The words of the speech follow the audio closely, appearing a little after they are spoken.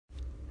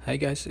Hi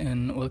guys,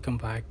 and welcome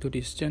back to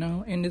this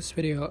channel. In this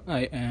video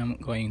I am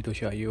going to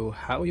show you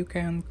how you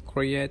can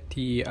create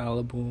the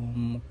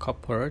album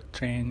cover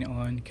trend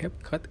on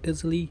CapCut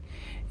easily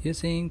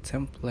using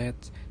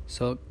templates.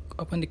 So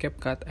open the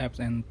CapCut app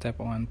and tap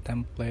on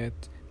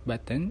template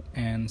button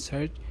and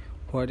search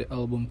for the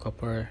album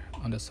cover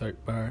on the search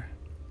bar.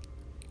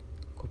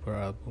 Cover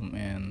album,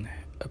 and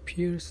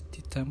appears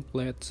the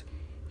templates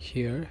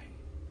here.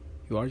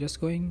 You are just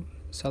going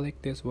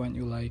select this one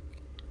you like.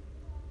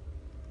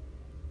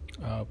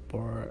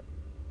 For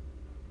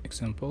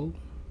example,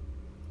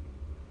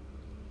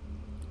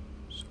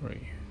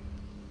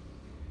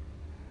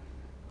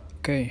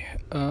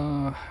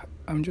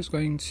 I'm just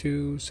going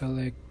to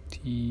select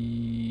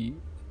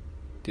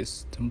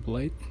this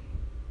template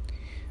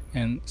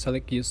and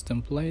select use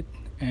template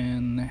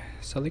and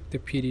select the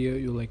video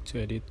you like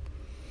to edit,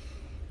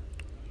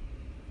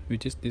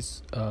 which is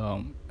this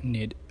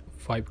need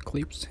 5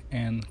 clips,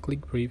 and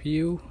click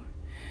preview,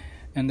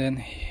 and then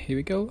here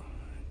we go.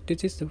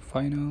 This is the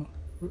final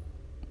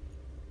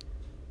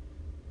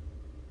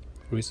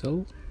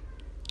result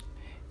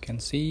you can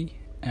see.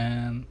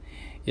 And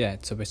yeah,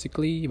 so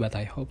basically, but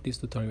I hope this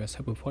tutorial was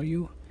helpful for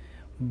you.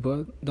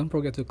 But don't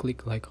forget to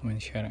click like,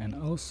 comment, share, and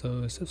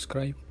also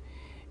subscribe.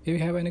 If you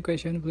have any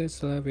question,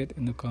 please leave it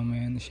in the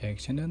comment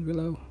section down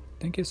below.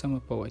 Thank you so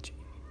much for watching.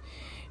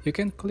 You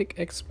can click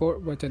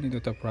export button in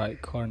the top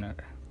right corner.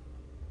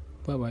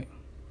 Bye bye.